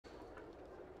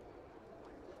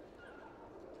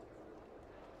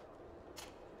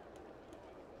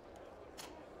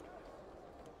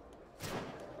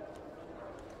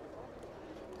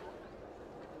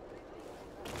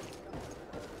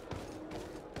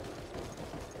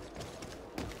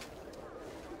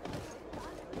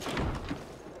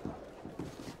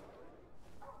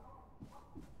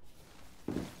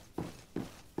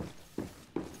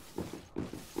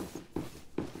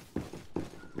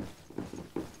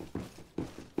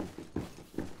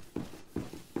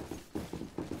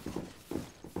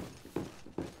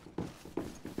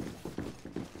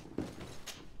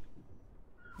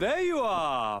There you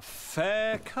are,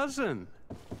 fair cousin.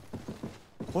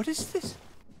 What is this?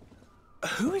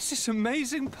 Who is this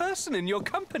amazing person in your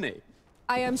company?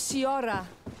 I am Siora,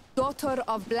 daughter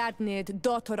of Bladnid,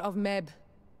 daughter of Meb.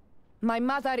 My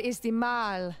mother is the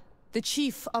Mal, the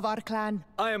chief of our clan.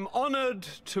 I am honored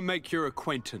to make your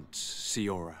acquaintance,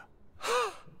 Siora.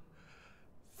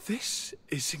 This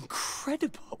is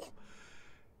incredible.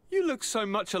 You look so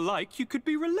much alike you could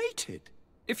be related.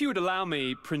 If you would allow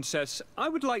me, Princess, I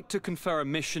would like to confer a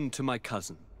mission to my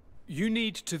cousin. You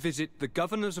need to visit the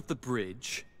governors of the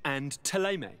bridge and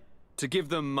Teleme, to give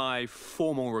them my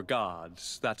formal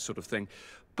regards, that sort of thing,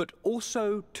 but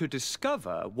also to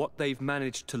discover what they've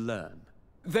managed to learn.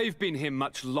 They've been here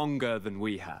much longer than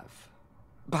we have.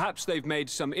 Perhaps they've made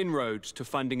some inroads to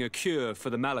finding a cure for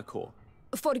the Malachor.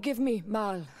 Forgive me,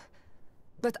 Mal,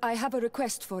 but I have a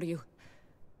request for you.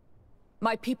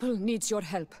 My people needs your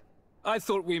help. I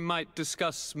thought we might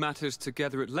discuss matters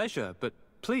together at leisure, but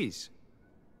please,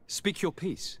 speak your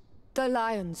piece. The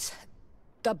Lions,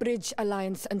 the Bridge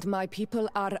Alliance and my people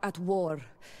are at war.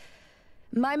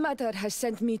 My mother has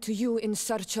sent me to you in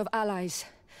search of allies.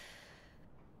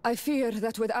 I fear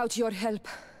that without your help,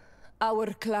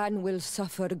 our clan will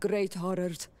suffer great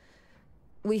horrors.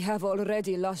 We have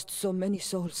already lost so many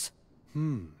souls.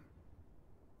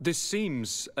 This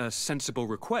seems a sensible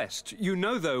request. You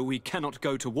know, though, we cannot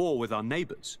go to war with our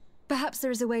neighbors. Perhaps there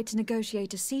is a way to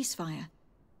negotiate a ceasefire.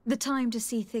 The time to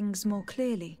see things more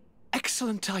clearly.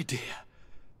 Excellent idea.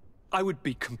 I would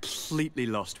be completely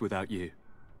lost without you.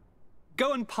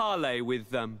 Go and parley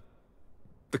with,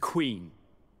 the Queen,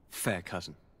 fair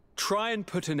cousin. Try and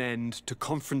put an end to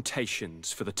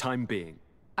confrontations for the time being.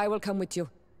 I will come with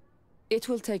you. It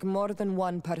will take more than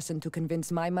one person to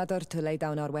convince my mother to lay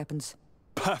down our weapons.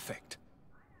 Perfect.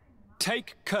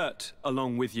 Take Kurt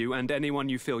along with you and anyone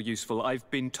you feel useful. I've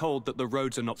been told that the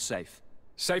roads are not safe.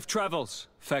 Safe travels,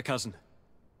 fair cousin.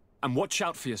 And watch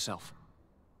out for yourself.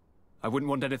 I wouldn't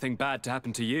want anything bad to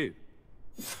happen to you.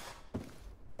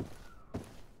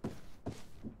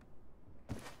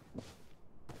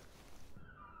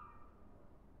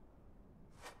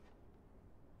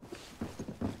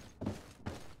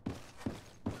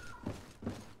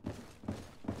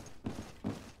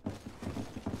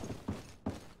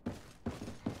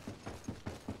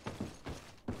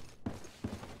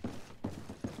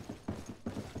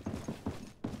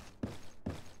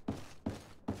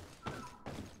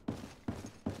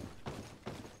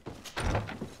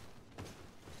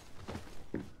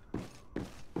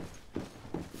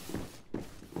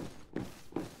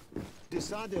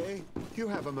 Sade, do you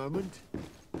have a moment?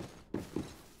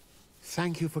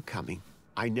 Thank you for coming.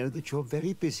 I know that you're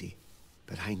very busy,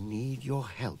 but I need your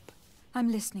help. I'm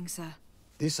listening, sir.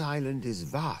 This island is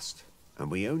vast,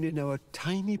 and we only know a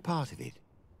tiny part of it.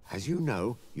 As you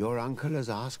know, your uncle has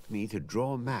asked me to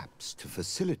draw maps to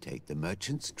facilitate the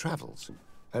merchants' travels.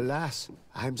 Alas,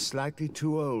 I'm slightly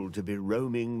too old to be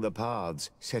roaming the paths,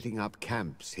 setting up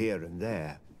camps here and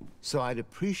there. So I'd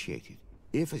appreciate it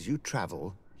if, as you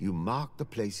travel, you mark the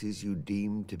places you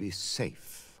deem to be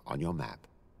safe on your map.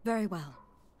 Very well.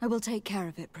 I will take care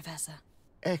of it, Professor.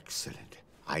 Excellent.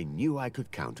 I knew I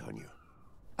could count on you.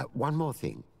 One more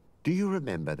thing. Do you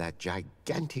remember that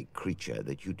gigantic creature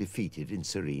that you defeated in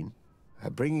Serene?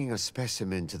 Bringing a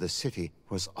specimen to the city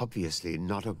was obviously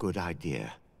not a good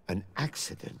idea. An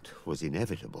accident was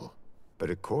inevitable.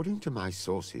 But according to my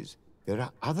sources, there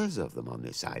are others of them on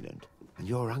this island, and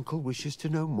your uncle wishes to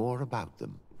know more about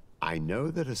them. I know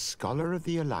that a scholar of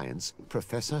the Alliance,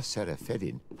 Professor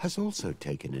Serafedin, has also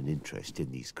taken an interest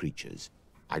in these creatures.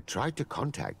 I tried to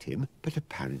contact him, but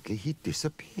apparently he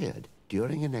disappeared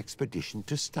during an expedition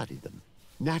to study them.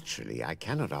 Naturally, I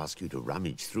cannot ask you to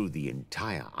rummage through the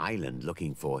entire island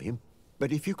looking for him,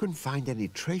 but if you can find any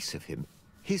trace of him,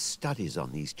 his studies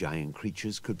on these giant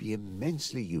creatures could be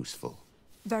immensely useful.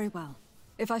 Very well.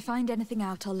 If I find anything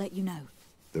out, I'll let you know.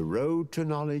 The road to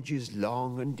knowledge is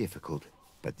long and difficult.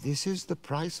 But this is the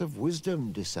price of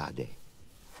wisdom, de Sade.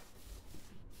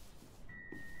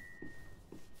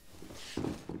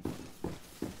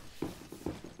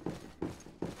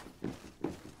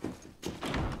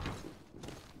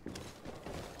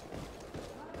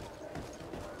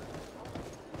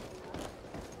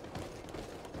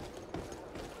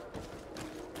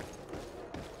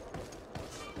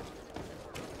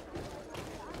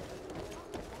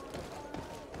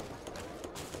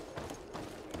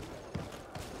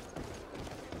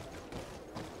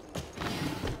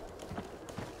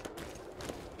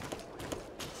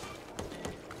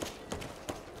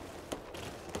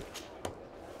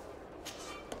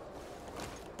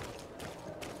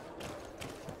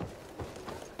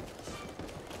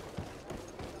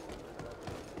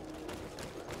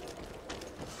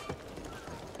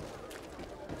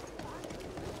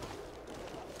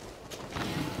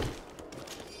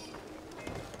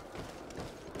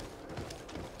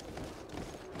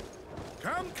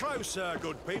 closer,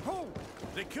 good people.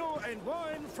 Liqueur and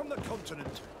wine from the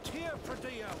continent. Tier for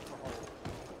the alcohol.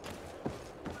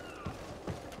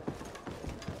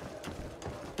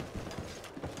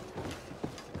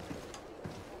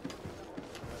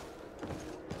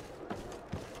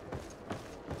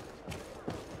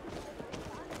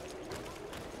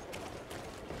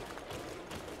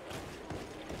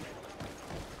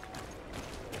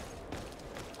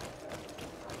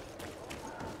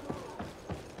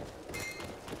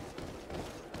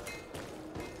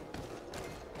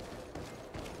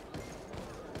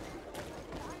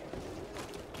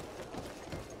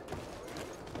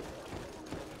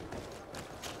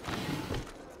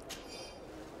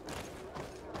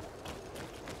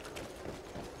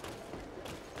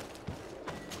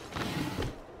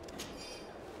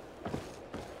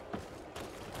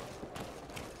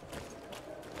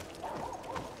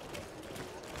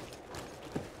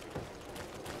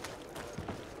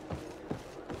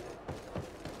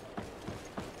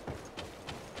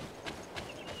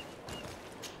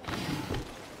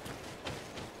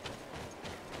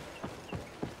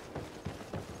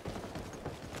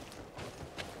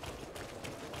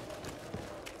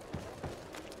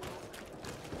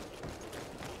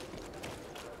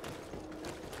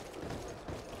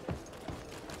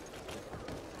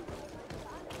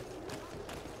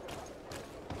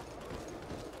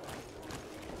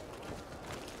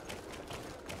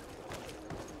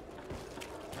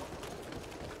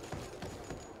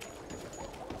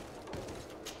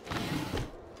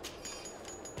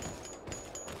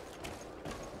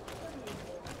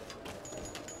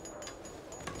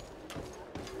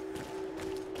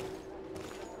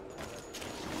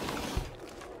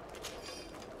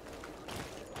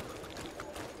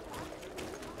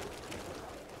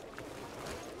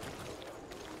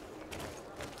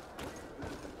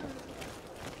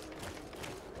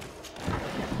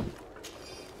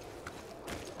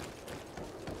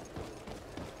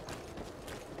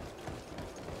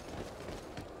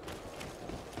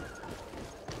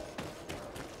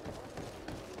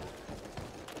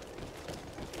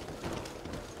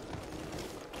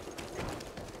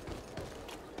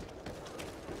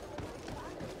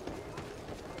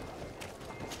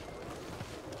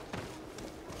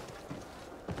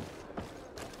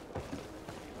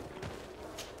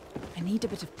 I need a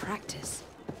bit of practice.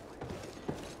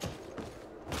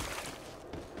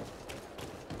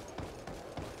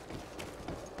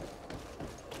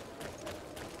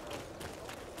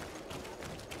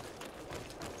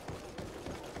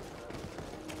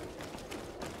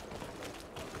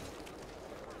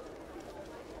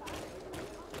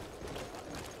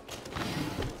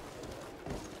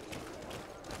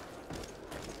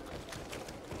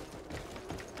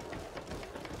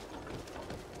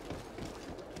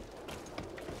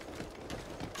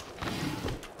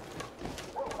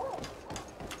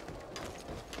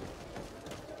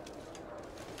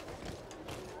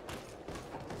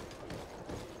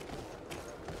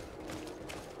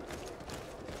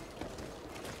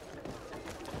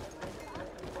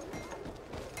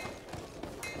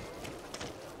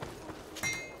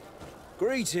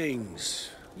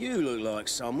 Greetings. You look like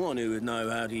someone who would know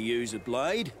how to use a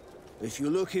blade. If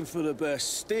you're looking for the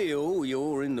best steel,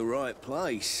 you're in the right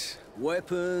place.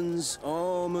 Weapons,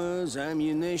 armors,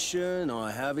 ammunition,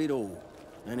 I have it all.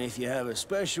 And if you have a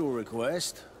special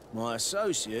request, my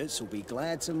associates will be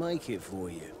glad to make it for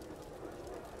you.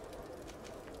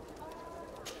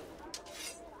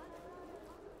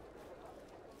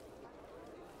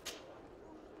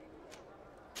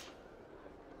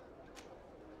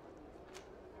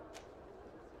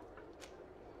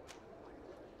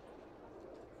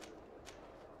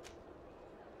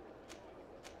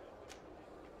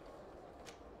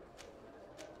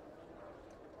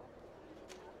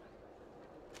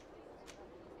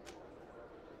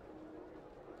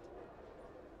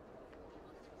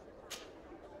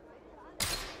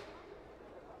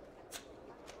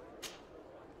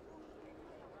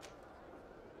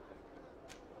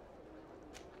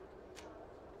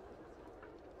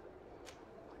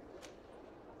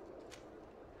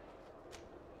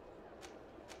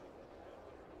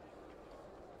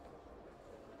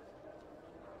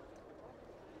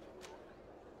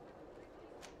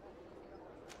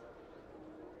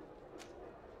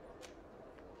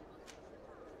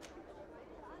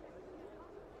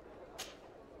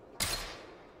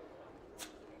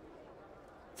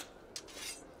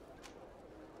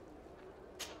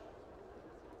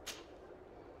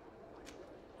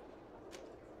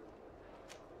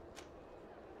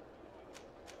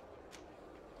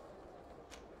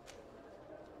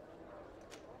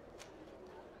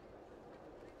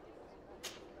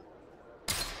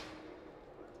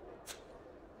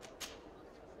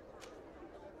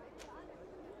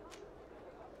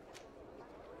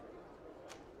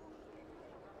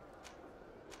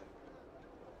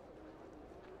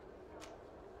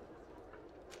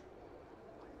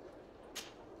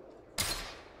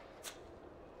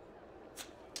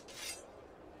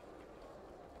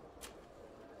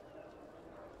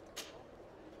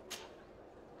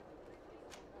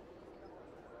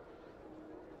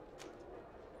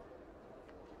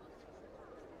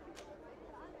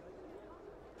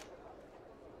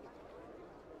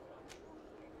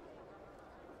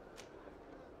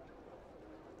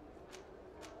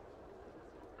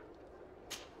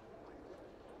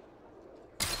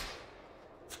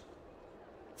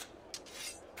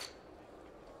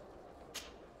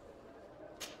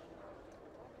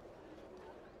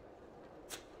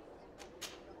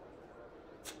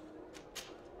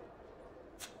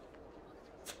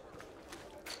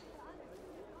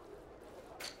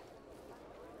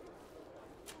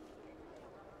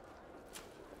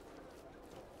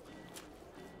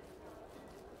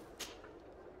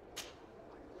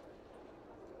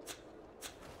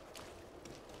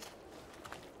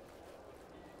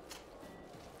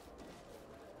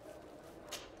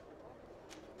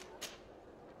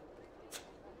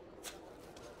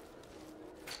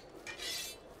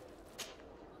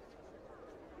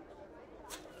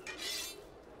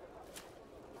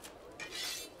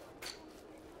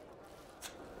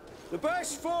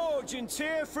 best forge in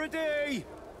Tier 3D.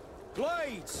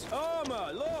 Blades,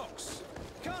 armor, locks,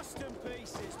 custom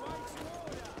pieces, made to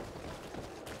order.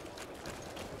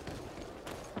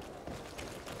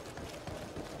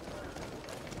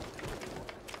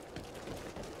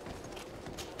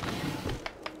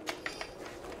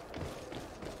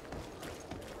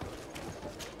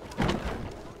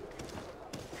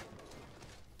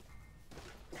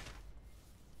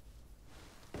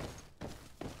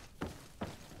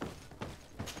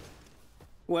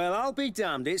 Well, I'll be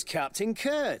damned, it's Captain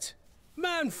Kurt.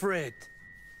 Manfred!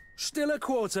 Still a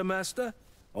quartermaster?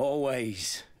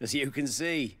 Always, as you can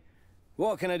see.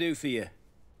 What can I do for you?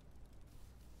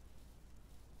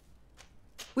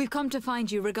 We've come to find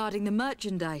you regarding the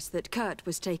merchandise that Kurt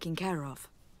was taking care of.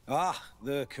 Ah,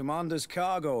 the commander's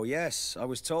cargo, yes. I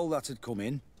was told that had come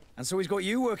in. And so he's got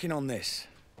you working on this.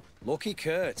 Lucky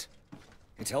Kurt.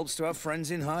 It helps to have friends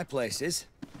in high places.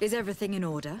 Is everything in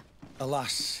order?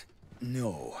 Alas,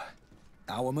 no.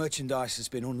 Our merchandise has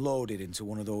been unloaded into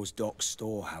one of those dock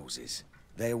storehouses.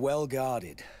 They're well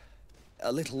guarded.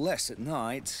 A little less at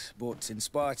night, but in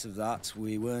spite of that,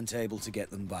 we weren't able to get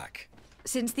them back.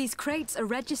 Since these crates are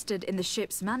registered in the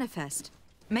ship's manifest,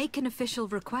 make an official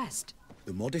request.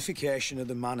 The modification of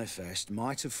the manifest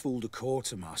might have fooled a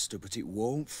quartermaster, but it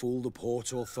won't fool the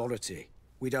Port Authority.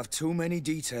 We'd have too many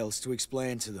details to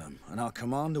explain to them, and our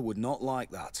commander would not like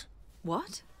that.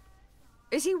 What?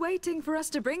 Is he waiting for us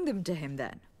to bring them to him,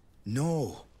 then?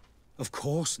 No, of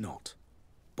course not.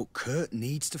 But Kurt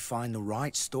needs to find the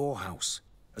right storehouse,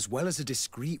 as well as a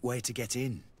discreet way to get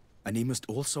in. And he must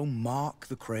also mark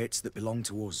the crates that belong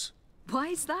to us. Why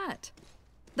is that?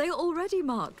 They are already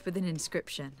marked with an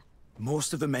inscription.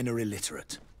 Most of the men are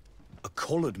illiterate. A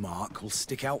colored mark will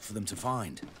stick out for them to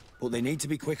find, but they need to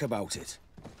be quick about it.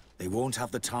 They won't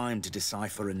have the time to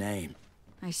decipher a name.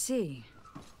 I see.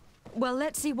 Well,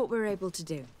 let's see what we're able to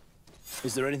do.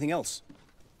 Is there anything else?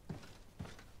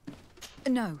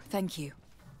 No, thank you.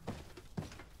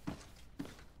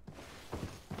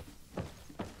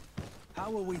 How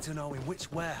are we to know in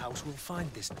which warehouse we'll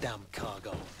find this damn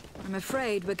cargo? I'm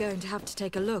afraid we're going to have to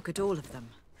take a look at all of them.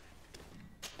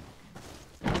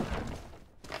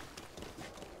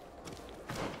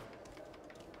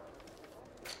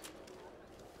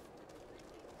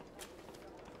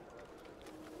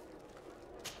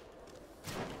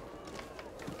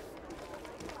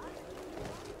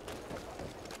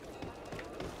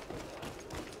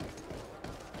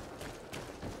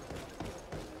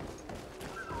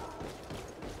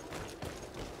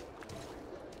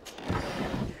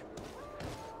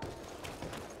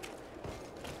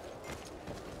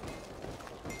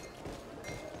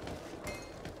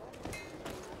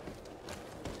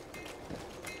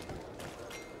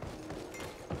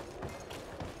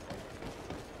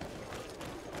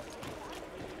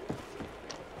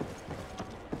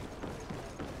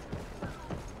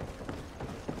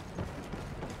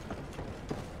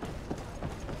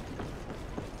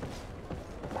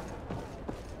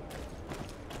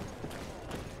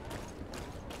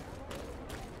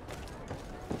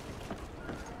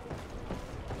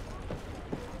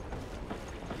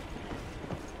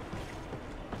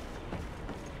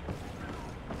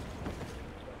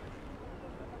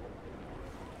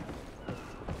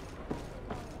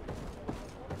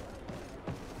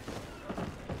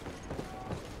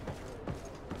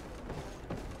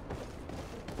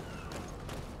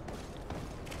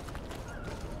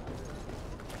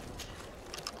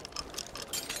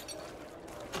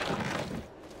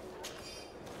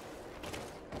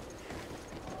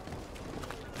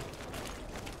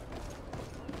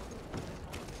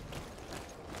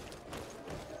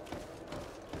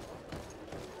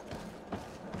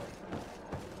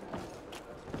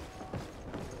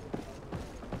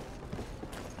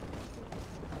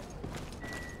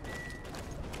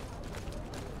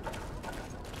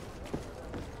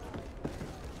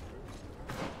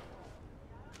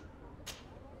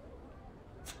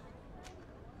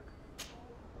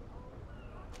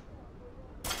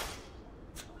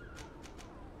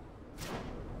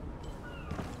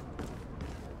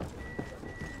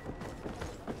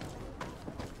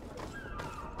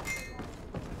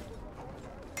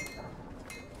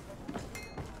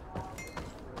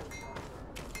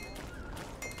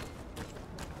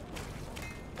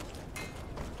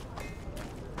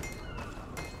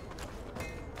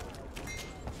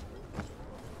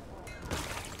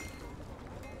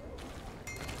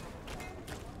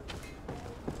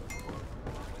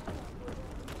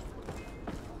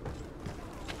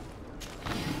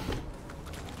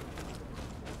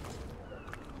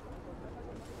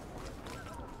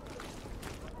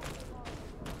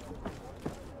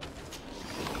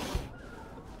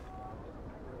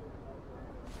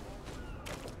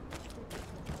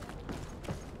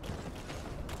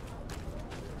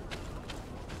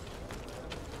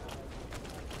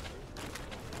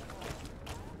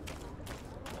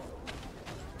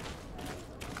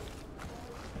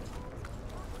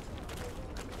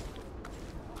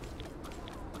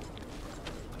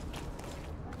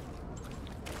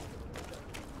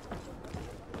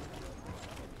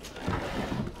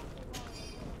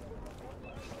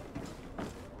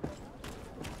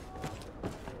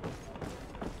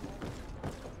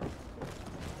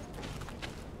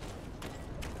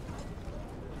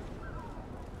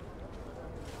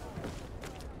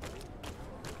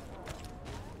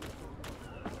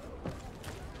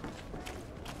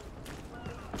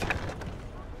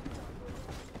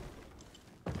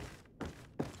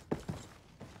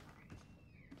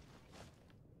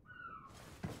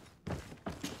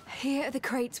 Here are the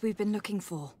crates we've been looking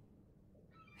for.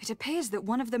 It appears that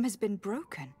one of them has been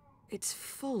broken. It's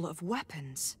full of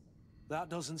weapons. That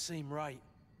doesn't seem right.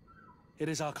 It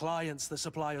is our clients that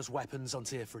supply us weapons on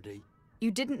Tier 3D. You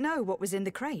didn't know what was in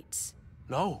the crates?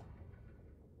 No.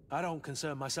 I don't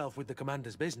concern myself with the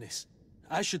commander's business.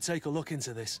 I should take a look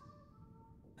into this.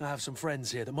 I have some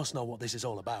friends here that must know what this is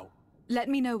all about. Let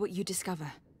me know what you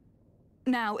discover.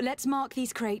 Now, let's mark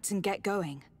these crates and get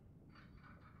going.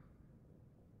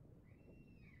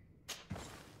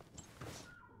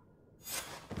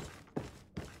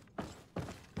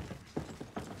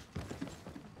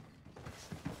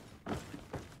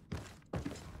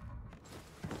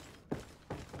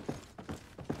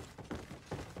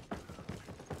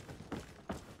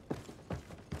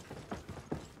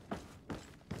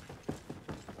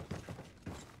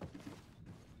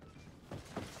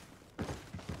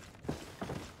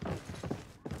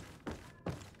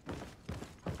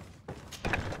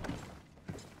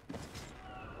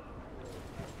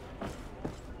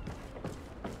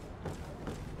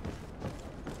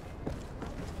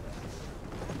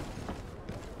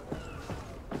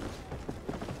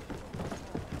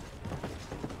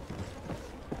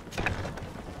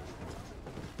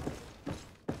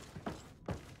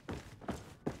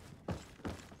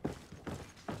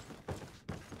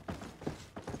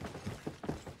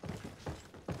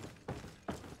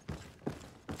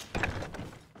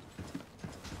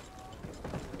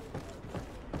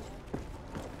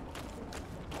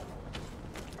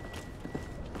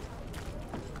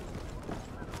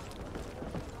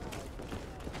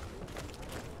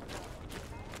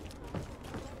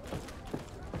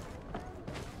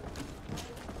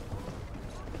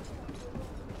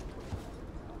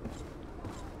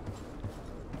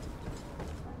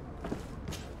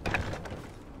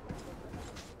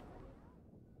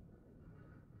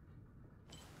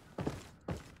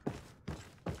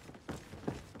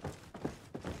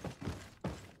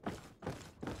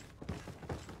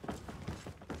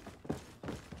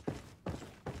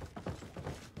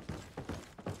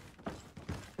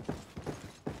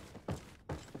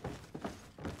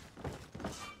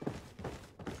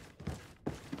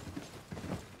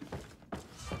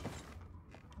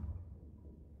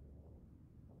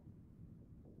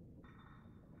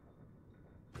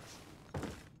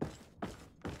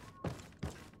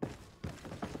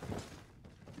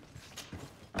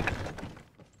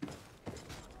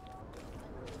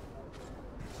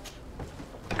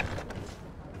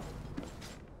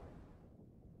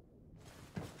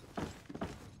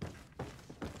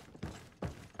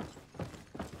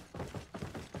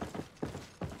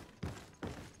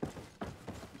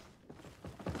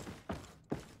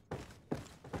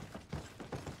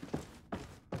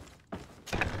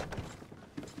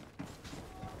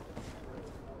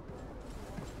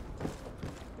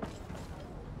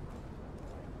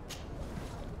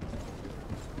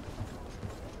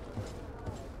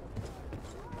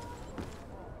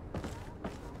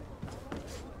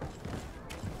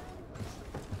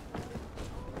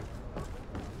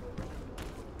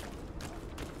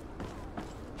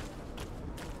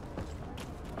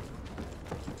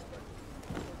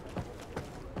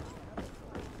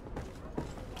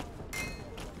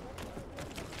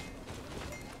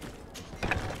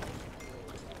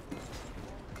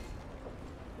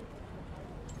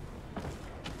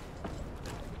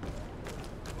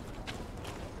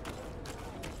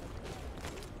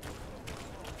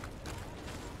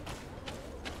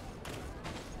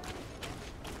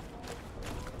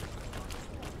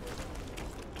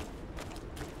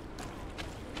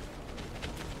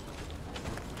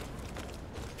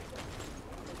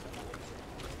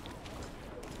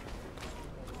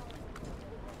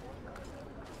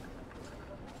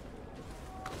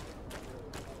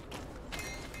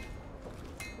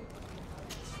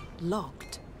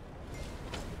 Locked.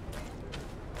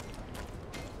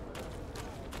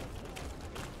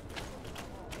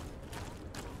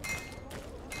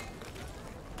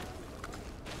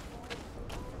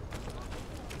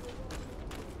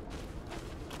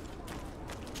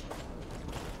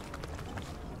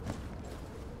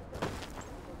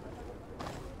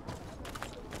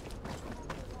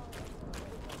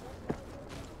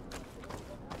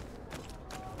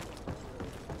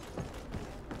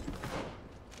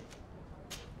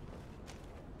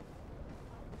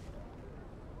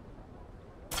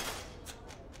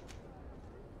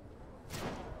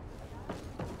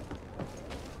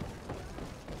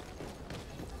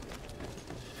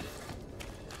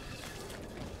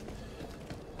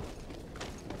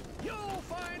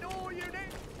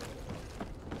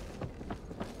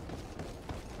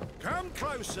 Come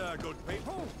closer, good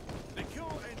people. Liqueur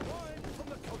and wine from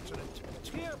the continent. continent.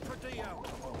 Tear Pradeo.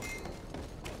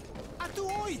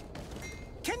 Atuoi!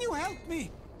 Can you help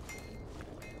me?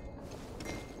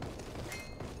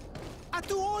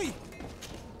 Atuoi!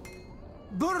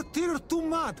 Bertir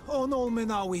Tumad on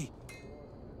Olmenawi.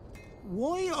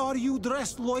 Why are you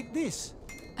dressed like this?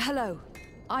 Hello.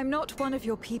 I'm not one of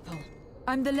your people.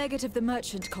 I'm the legate of the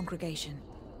merchant congregation.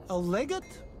 A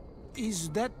legate? Is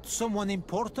that someone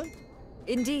important?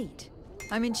 Indeed.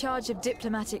 I'm in charge of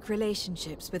diplomatic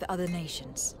relationships with other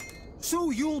nations.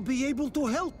 So you'll be able to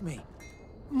help me.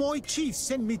 My chief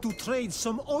sent me to trade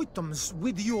some items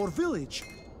with your village.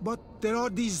 But there are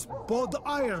these Bod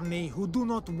Irony who do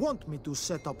not want me to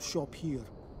set up shop here.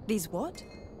 These what?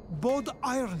 Bod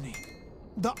Irony.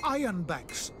 The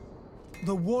Ironbacks.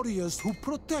 The warriors who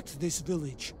protect this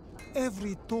village.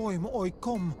 Every time I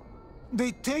come,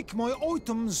 they take my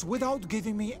items without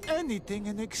giving me anything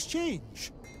in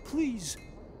exchange. Please,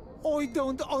 I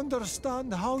don't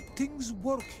understand how things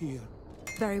work here.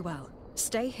 Very well.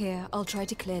 Stay here, I'll try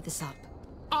to clear this up.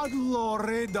 Allah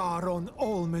Redar on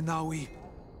Olmenawi.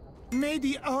 May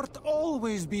the earth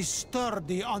always be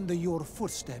sturdy under your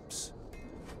footsteps.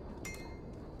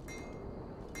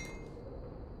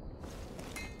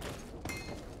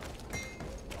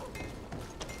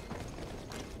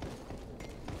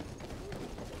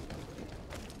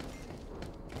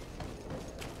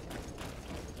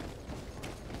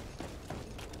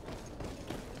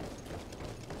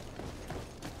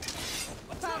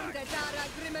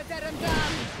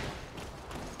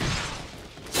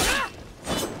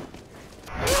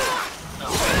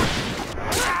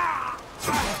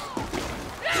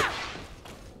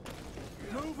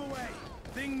 Move away.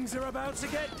 Things are about to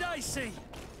get dicey.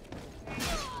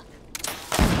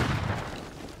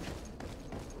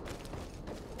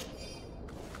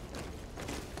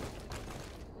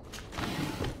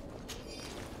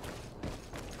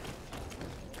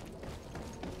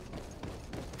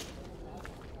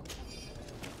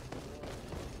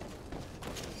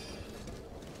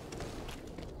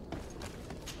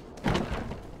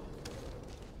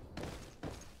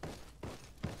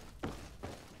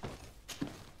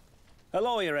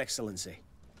 Hello, Your Excellency.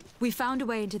 We found a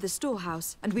way into the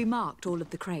storehouse, and we marked all of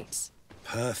the crates.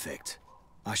 Perfect.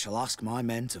 I shall ask my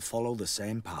men to follow the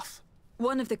same path.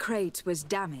 One of the crates was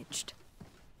damaged.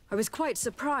 I was quite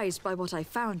surprised by what I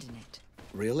found in it.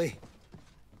 Really?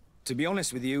 To be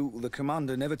honest with you, the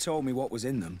commander never told me what was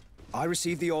in them. I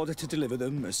received the order to deliver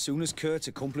them as soon as Kurt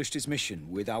accomplished his mission,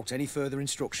 without any further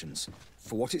instructions.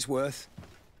 For what it's worth,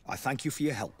 I thank you for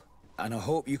your help. And I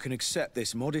hope you can accept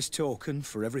this modest token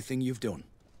for everything you've done.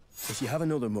 If you have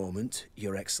another moment,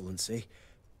 Your Excellency,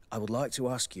 I would like to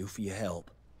ask you for your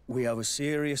help. We have a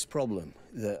serious problem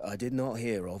that I did not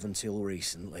hear of until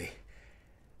recently.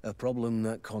 A problem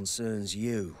that concerns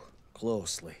you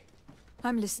closely.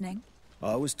 I'm listening.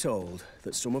 I was told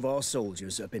that some of our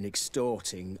soldiers have been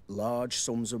extorting large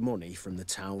sums of money from the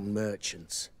town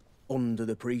merchants, under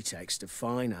the pretext of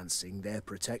financing their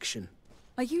protection.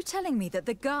 Are you telling me that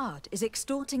the Guard is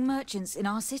extorting merchants in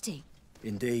our city?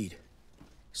 Indeed.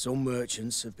 Some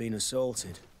merchants have been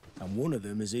assaulted, and one of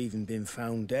them has even been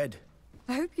found dead.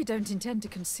 I hope you don't intend to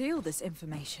conceal this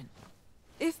information.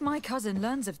 If my cousin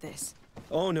learns of this...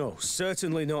 Oh no,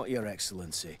 certainly not, Your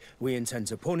Excellency. We intend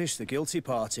to punish the guilty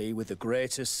party with the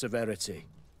greatest severity.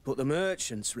 But the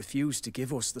merchants refuse to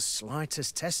give us the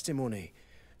slightest testimony.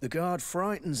 The Guard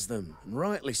frightens them, and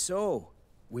rightly so.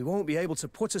 We won't be able to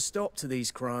put a stop to these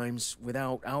crimes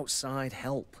without outside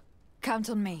help. Count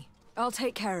on me. I'll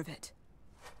take care of it.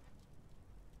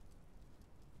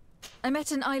 I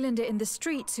met an islander in the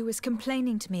streets who was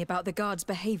complaining to me about the Guard's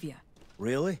behavior.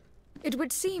 Really? It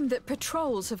would seem that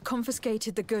patrols have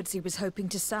confiscated the goods he was hoping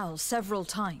to sell several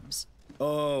times.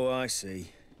 Oh, I see.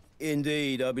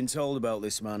 Indeed, I've been told about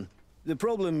this man. The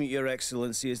problem, Your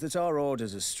Excellency, is that our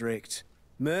orders are strict.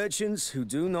 Merchants who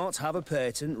do not have a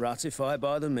patent ratified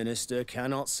by the Minister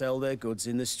cannot sell their goods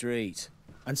in the street.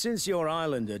 And since your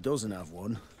islander doesn't have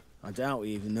one, I doubt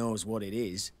he even knows what it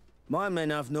is, my men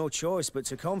have no choice but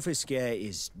to confiscate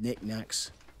his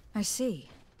knickknacks. I see.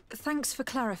 Thanks for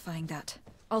clarifying that.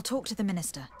 I'll talk to the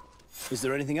Minister. Is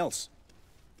there anything else?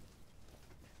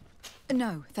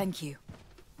 No, thank you.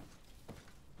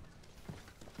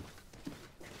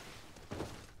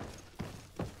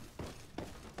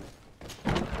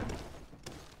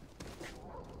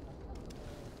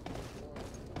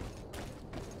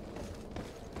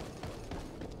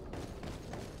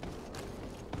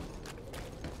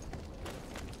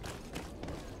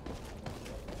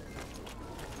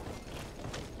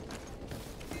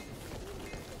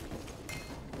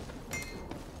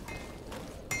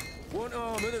 Want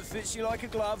armor that fits you like a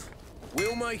glove?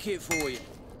 We'll make it for you.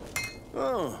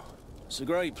 Oh, it's a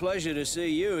great pleasure to see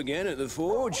you again at the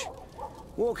Forge.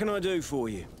 What can I do for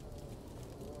you?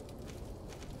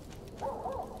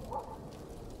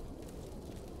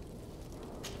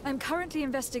 I'm currently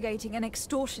investigating an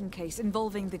extortion case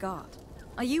involving the Guard.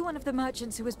 Are you one of the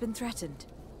merchants who has been threatened?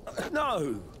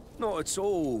 No, not at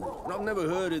all. I've never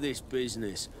heard of this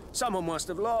business. Someone must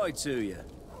have lied to you.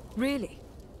 Really?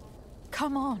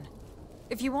 Come on.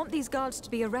 If you want these guards to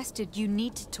be arrested, you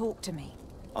need to talk to me.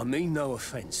 I mean no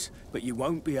offense, but you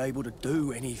won't be able to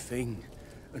do anything.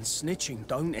 And snitching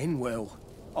don't end well.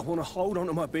 I want to hold on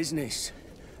to my business.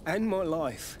 And my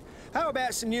life. How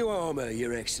about some new armor,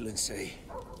 Your Excellency?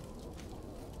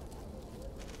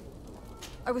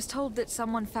 I was told that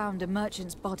someone found a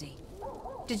merchant's body.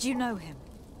 Did you know him?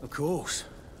 Of course.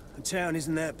 The town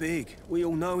isn't that big. We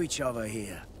all know each other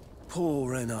here.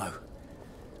 Poor Renault.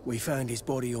 We found his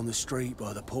body on the street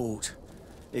by the port.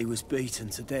 He was beaten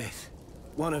to death.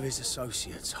 One of his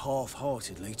associates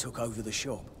half-heartedly took over the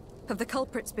shop. Have the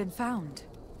culprits been found?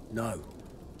 No.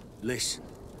 Listen.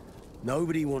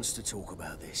 Nobody wants to talk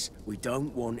about this. We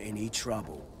don't want any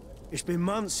trouble. It's been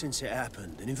months since it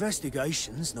happened. An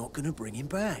investigation's not gonna bring him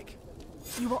back.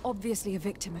 You are obviously a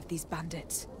victim of these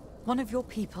bandits. One of your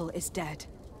people is dead.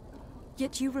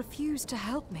 Yet you refuse to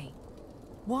help me.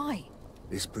 Why?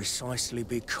 It's precisely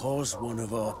because one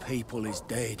of our people is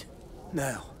dead.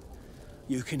 Now,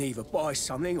 you can either buy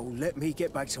something or let me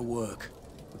get back to work.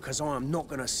 Because I am not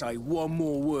gonna say one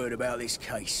more word about this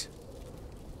case.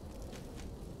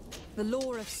 The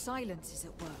law of silence is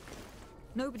at work.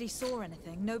 Nobody saw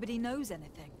anything, nobody knows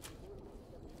anything.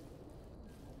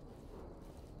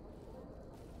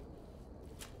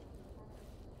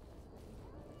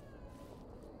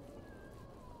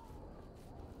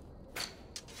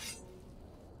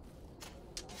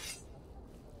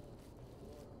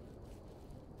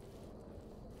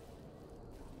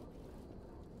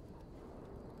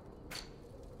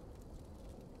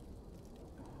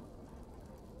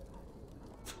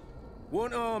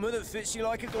 Want armor that fits you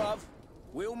like a glove?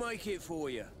 We'll make it for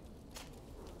you.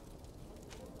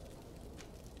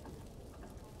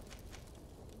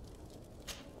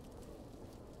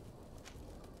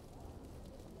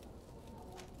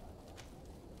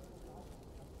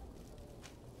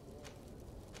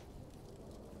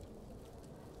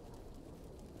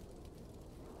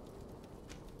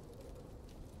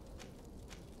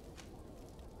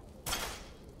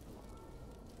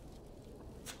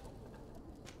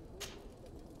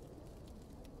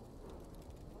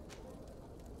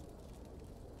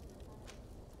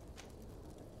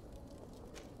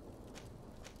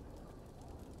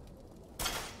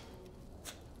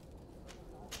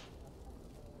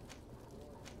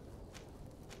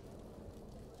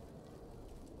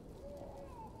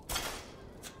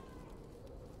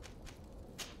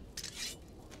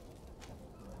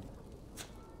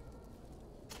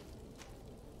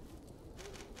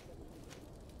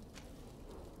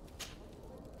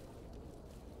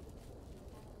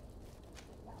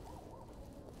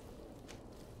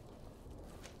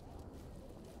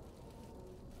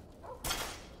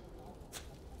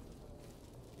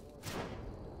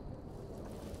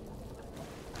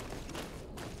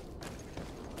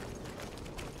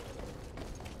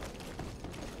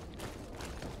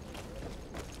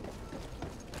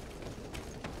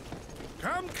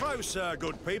 Come closer,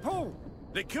 good people.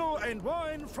 Liqueur and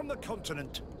wine from the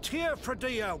continent. Tier for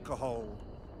D alcohol.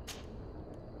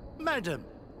 Madam,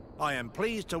 I am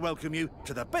pleased to welcome you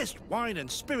to the best wine and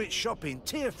spirit shop in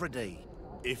Tier for D.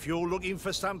 If you're looking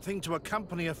for something to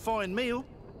accompany a fine meal,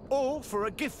 or for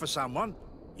a gift for someone,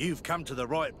 you've come to the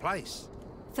right place.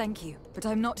 Thank you, but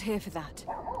I'm not here for that.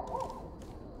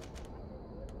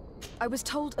 I was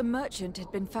told a merchant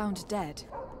had been found dead.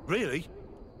 Really?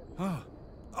 Oh,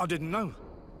 I didn't know.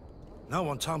 No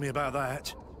one told me about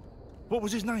that. What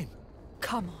was his name?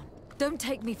 Come on, don't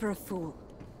take me for a fool.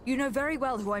 You know very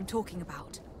well who I'm talking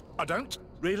about. I don't?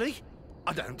 Really?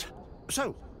 I don't.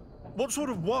 So, what sort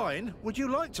of wine would you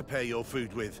like to pair your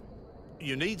food with?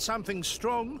 You need something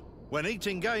strong when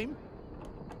eating game?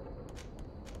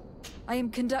 I am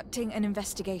conducting an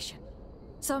investigation.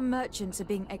 Some merchants are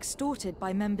being extorted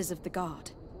by members of the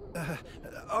Guard.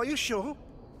 Are you sure?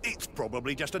 It's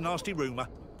probably just a nasty rumor.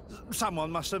 Someone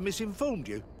must have misinformed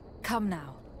you. Come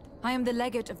now. I am the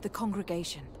legate of the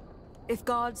congregation. If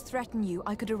guards threaten you,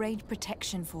 I could arrange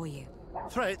protection for you.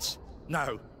 Threats?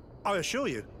 No. I assure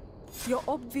you. You're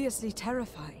obviously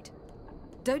terrified.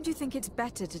 Don't you think it's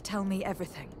better to tell me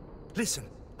everything? Listen,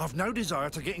 I've no desire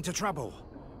to get into trouble.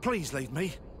 Please leave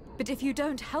me. But if you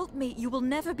don't help me, you will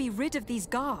never be rid of these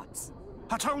guards.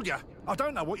 I told you, I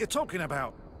don't know what you're talking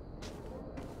about.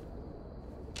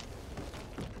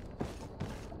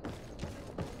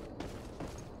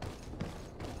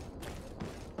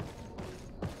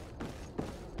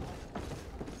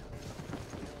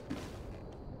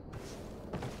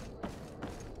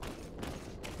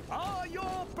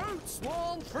 your boots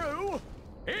worn through?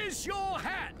 Is your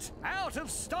hat out of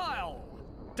style?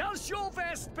 Does your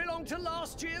vest belong to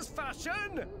last year's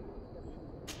fashion?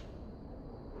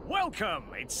 Welcome!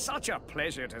 It's such a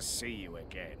pleasure to see you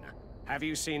again. Have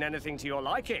you seen anything to your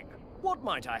liking? What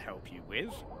might I help you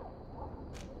with?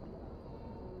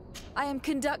 I am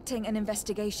conducting an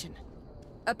investigation.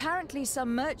 Apparently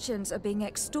some merchants are being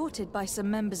extorted by some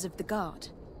members of the Guard.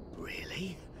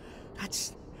 Really?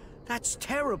 That's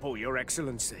terrible, Your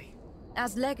Excellency.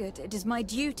 As Legate, it is my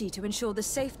duty to ensure the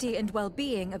safety and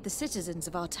well-being of the citizens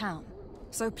of our town.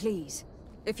 So please,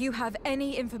 if you have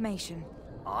any information...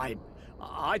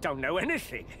 I don't know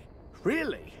anything.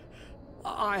 Really.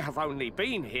 I have only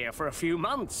been here for a few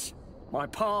months. My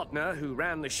partner, who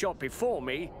ran the shop before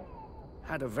me,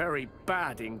 had a very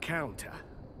bad encounter.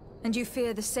 And you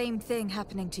fear the same thing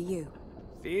happening to you?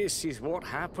 This is what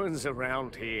happens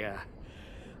around here.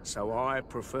 So I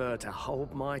prefer to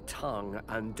hold my tongue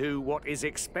and do what is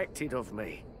expected of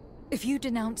me. If you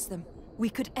denounce them, we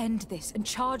could end this and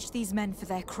charge these men for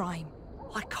their crime.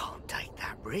 I can't take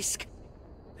that risk.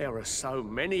 There are so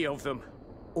many of them.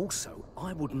 Also,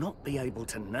 I would not be able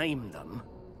to name them.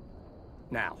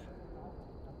 Now,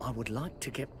 I would like to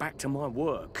get back to my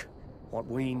work. What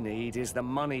we need is the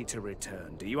money to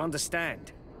return. Do you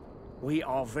understand? We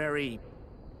are very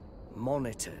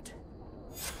monitored.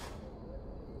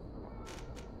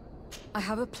 I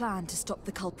have a plan to stop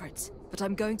the culprits, but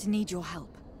I'm going to need your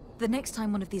help. The next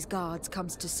time one of these guards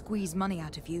comes to squeeze money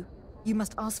out of you, you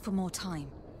must ask for more time.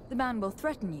 The man will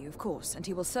threaten you, of course, and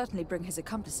he will certainly bring his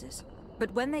accomplices.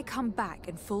 But when they come back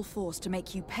in full force to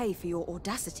make you pay for your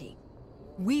audacity,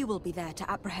 we will be there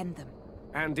to apprehend them.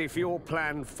 And if your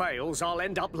plan fails, I'll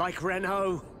end up like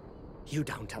Renault. You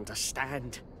don't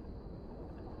understand.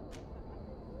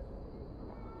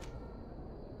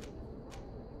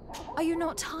 Are you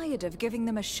not tired of giving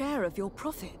them a share of your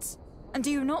profits? And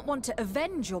do you not want to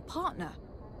avenge your partner?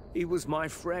 He was my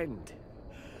friend,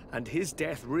 and his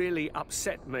death really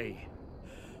upset me.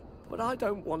 But I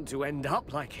don't want to end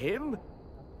up like him.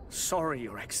 Sorry,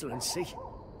 Your Excellency.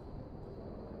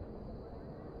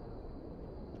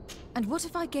 And what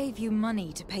if I gave you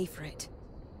money to pay for it?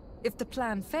 If the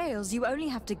plan fails, you only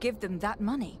have to give them that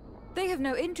money. They have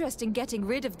no interest in getting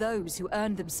rid of those who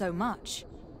earned them so much.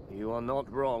 You are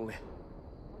not wrong.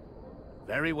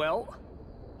 Very well.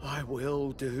 I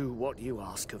will do what you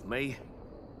ask of me.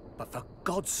 But for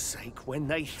God's sake, when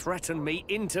they threaten me,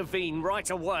 intervene right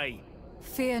away.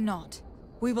 Fear not.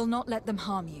 We will not let them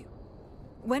harm you.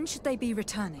 When should they be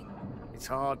returning? It's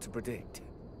hard to predict.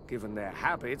 Given their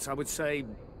habits, I would say...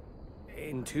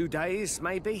 in 2 days,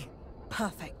 maybe?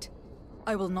 Perfect.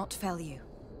 I will not fail you.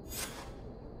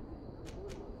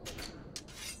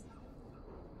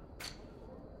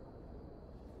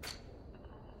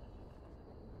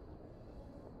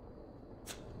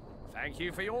 Thank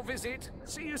you for your visit.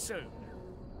 See you soon.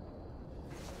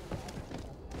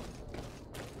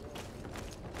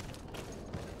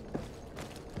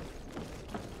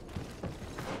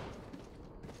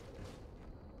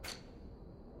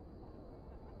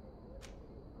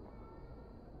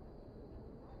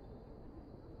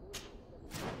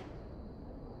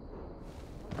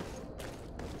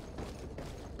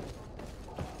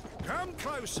 Come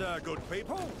closer, good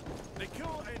people. Liqueur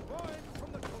and wine.